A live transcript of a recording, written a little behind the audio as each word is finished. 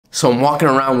So I'm walking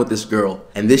around with this girl,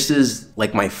 and this is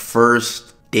like my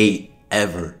first date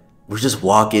ever. We're just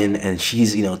walking, and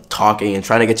she's, you know, talking and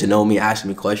trying to get to know me, asking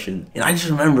me questions. And I just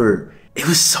remember it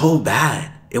was so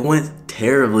bad. It went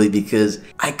terribly because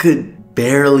I could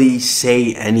barely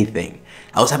say anything.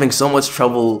 I was having so much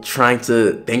trouble trying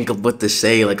to think of what to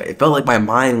say. Like, it felt like my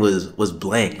mind was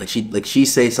blank. Like she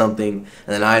say something, and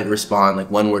then I'd respond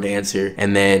like one word answer,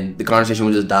 and then the conversation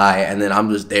would just die, and then I'm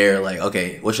just there like,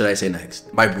 okay, what should I say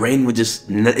next? My brain would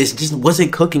it just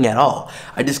wasn't cooking at all.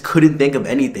 I just couldn't think of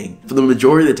anything. For the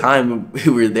majority of the time we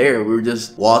were there, we were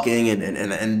just walking,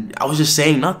 and I was just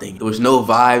saying nothing. There was no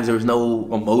vibes, there was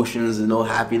no emotions, no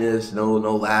happiness, no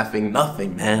laughing,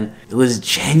 nothing, man. It was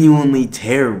genuinely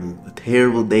terrible.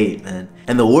 Terrible date, man.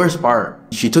 And the worst part,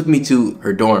 she took me to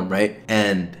her dorm, right?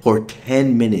 And for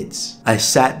 10 minutes, I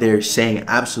sat there saying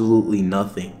absolutely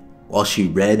nothing while she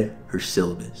read her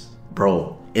syllabus.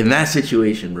 Bro, in that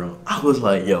situation, bro, I was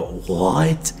like, yo,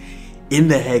 what in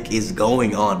the heck is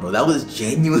going on, bro? That was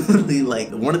genuinely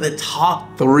like one of the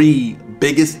top 3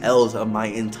 biggest L's of my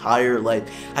entire life.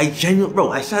 I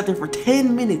sat there for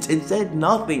 10 minutes and said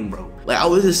nothing, bro. Like, I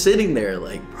was just sitting there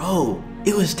like, bro,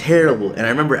 it was terrible. And I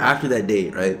remember after that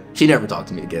date, right, she never talked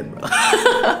to me again, bro.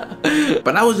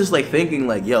 But I was just like thinking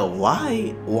like, yo,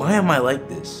 why am I like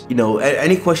this? You know,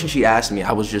 any question she asked me,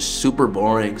 I was just super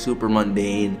boring, super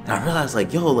mundane. And I realized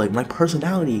like, yo, like my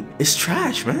personality is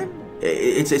trash, man.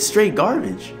 It's straight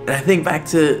garbage. And I think back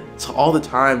to all the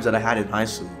times that I had in high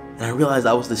school, and I realized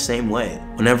I was the same way.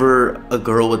 Whenever a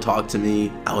girl would talk to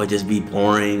me, I would just be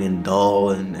boring and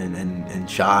dull and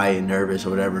shy and nervous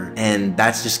or whatever. And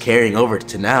that's just carrying over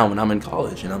to now when I'm in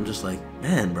college. And I'm just like,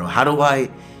 man, bro, how do I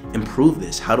improve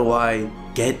this? How do I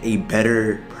get a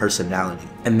better personality?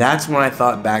 And that's when I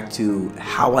thought back to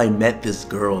how I met this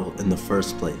girl in the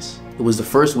first place. It was the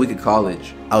first week of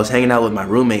college. I was hanging out with my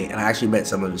roommate, and I actually met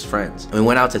some of his friends. And we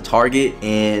went out to Target,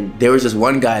 and there was this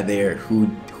one guy there who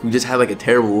just had like a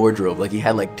terrible wardrobe. Like, he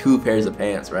had like 2 pairs of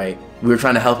pants, right? We were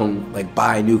trying to help him like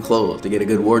buy new clothes to get a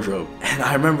good wardrobe. And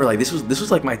I remember like this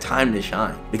was like my time to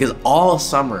shine, because all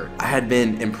summer I had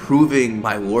been improving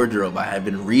my wardrobe. I had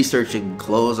been researching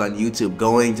clothes on YouTube,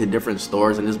 going to different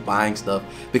stores and just buying stuff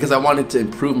because I wanted to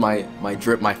improve my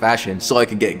drip, my fashion, so I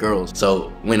could get girls. So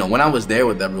when I was there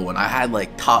with everyone, I had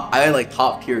like top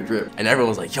tier drip, and everyone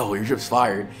was like, yo, your drip's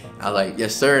fire. I was like,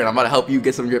 yes sir, and I'm about to help you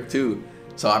get some drip too.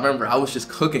 So I remember I was just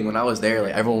cooking when I was there.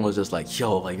 Like, everyone was just like,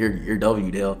 yo, like you're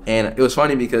W, Dale. And it was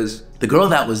funny because the girl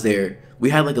that was there, we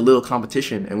had like a little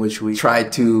competition in which we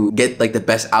tried to get like the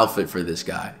best outfit for this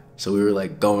guy. So we were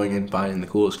like going and finding the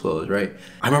coolest clothes, right?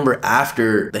 I remember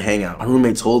after the hangout, my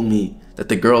roommate told me that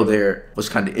the girl there was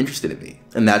kind of interested in me.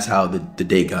 And that's how the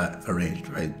date got arranged,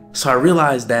 right? So I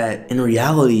realized that in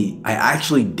reality, I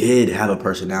actually did have a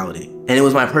personality. And it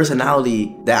was my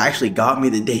personality that actually got me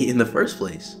the date in the first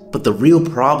place. But the real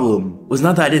problem was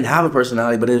not that I didn't have a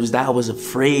personality, but it was that I was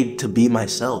afraid to be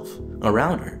myself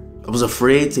around her. I was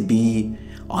afraid to be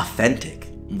authentic.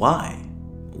 Why?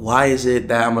 Why is it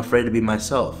that I'm afraid to be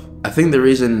myself? I think the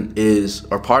reason is,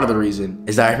 or part of the reason,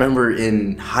 is that I remember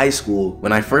in high school,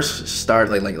 when I first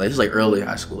started, like this is like early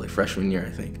high school, like freshman year,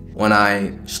 I think. When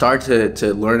I started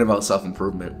to learn about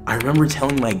self-improvement, I remember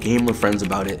telling my gamer friends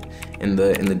about it in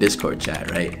the Discord chat,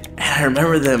 right? And I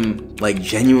remember them like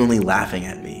genuinely laughing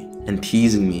at me and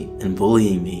teasing me and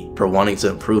bullying me for wanting to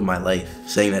improve my life,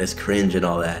 saying that it's cringe and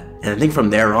all that. And I think from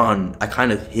there on, I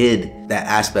kind of hid that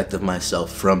aspect of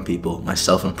myself from people, my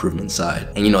self-improvement side.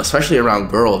 And you know, especially around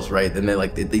girls, right? Then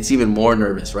it's even more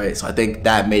nervous, right? So I think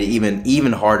that made it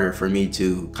even harder for me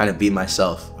to kind of be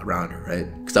myself around her,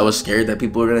 right? Because I was scared that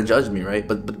people were gonna judge me, right?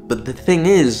 But the thing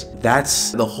is,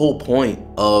 that's the whole point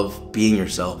of being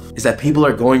yourself, is that people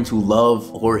are going to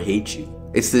love or hate you.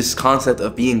 It's this concept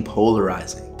of being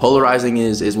polarizing. Polarizing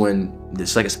is when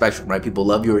it's like a spectrum, right? People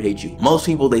love you or hate you. Most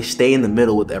people, they stay in the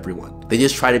middle with everyone. They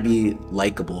just try to be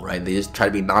likable, right? They just try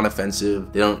to be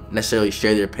non-offensive. They don't necessarily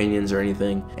share their opinions or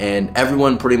anything. And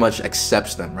everyone pretty much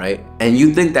accepts them, right? And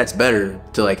you think that's better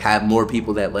to like have more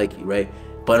people that like you, right?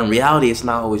 But in reality, it's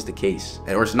not always the case,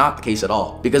 or it's not the case at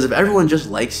all. Because if everyone just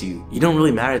likes you, you don't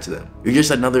really matter to them. You're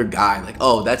just another guy, like,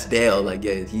 oh, that's Dale, like,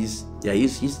 yeah, he's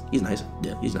nice.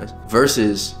 Yeah, he's nice.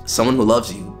 Versus someone who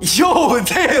loves you. Yo,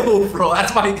 Dale, bro,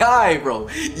 that's my guy, bro.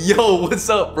 Yo, what's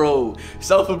up, bro?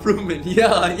 Self-improvement,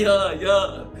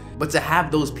 yeah. But to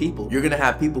have those people, you're gonna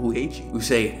have people who hate you, who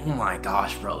say, oh my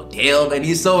gosh, bro, Dale, man,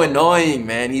 he's so annoying,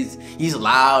 man. He's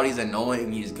loud, he's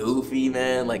annoying, he's goofy,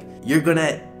 man. Like, you're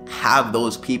gonna have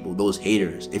those people, those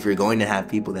haters, if you're going to have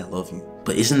people that love you.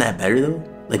 But isn't that better though?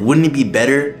 Like, wouldn't it be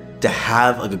better to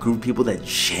have like a group of people that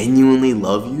genuinely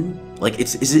love you Like,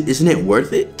 isn't it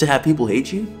worth it to have people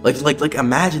hate you? Like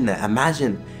imagine that.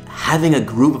 Imagine having a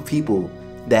group of people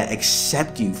that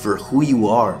accept you for who you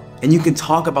are, and you can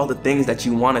talk about the things that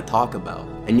you want to talk about,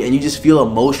 and you just feel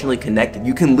emotionally connected.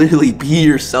 You can literally be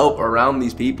yourself around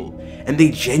these people, and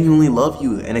they genuinely love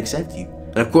you and accept you.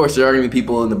 And of course, there are gonna be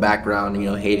people in the background, you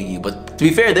know, hating you. But to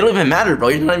be fair, they don't even matter, bro.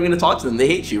 You're not even gonna talk to them. They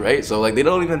hate you, right? So like, they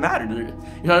don't even matter. You're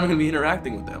not even gonna be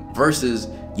interacting with them. Versus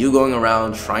you going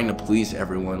around trying to please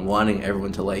everyone, wanting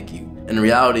everyone to like you. In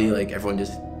reality, like, everyone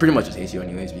just pretty much just hates you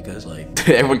anyways, because like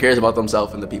everyone cares about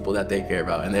themselves and the people that they care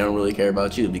about, and they don't really care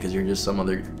about you because you're just some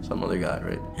other guy,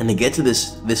 right? And to get to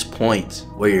this point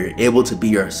where you're able to be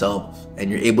yourself and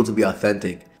you're able to be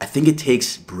authentic, I think it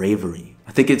takes bravery.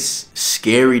 I think it's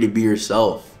scary to be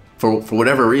yourself for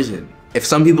whatever reason. If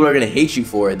some people are gonna hate you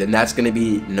for it, then that's gonna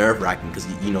be nerve-wracking, because,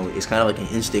 you know, it's kind of like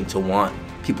an instinct to want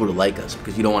people to like us,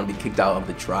 because you don't want to be kicked out of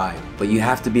the tribe. But you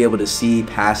have to be able to see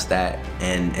past that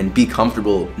and be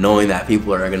comfortable knowing that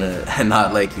people are gonna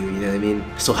not like you, you know what I mean?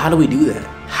 So how do we do that?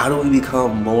 How do we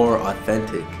become more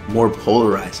authentic, more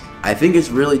polarizing? I think it's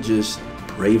really just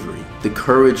bravery, the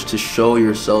courage to show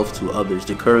yourself to others,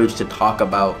 the courage to talk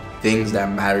about things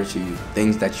that matter to you,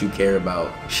 things that you care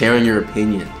about, sharing your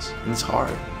opinions. And it's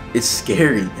hard. It's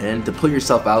scary, man, to put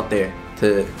yourself out there,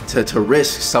 to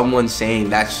risk someone saying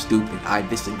that's stupid, I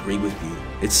disagree with you.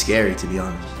 It's scary, to be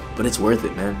honest, but it's worth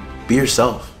it, man. Be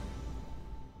yourself.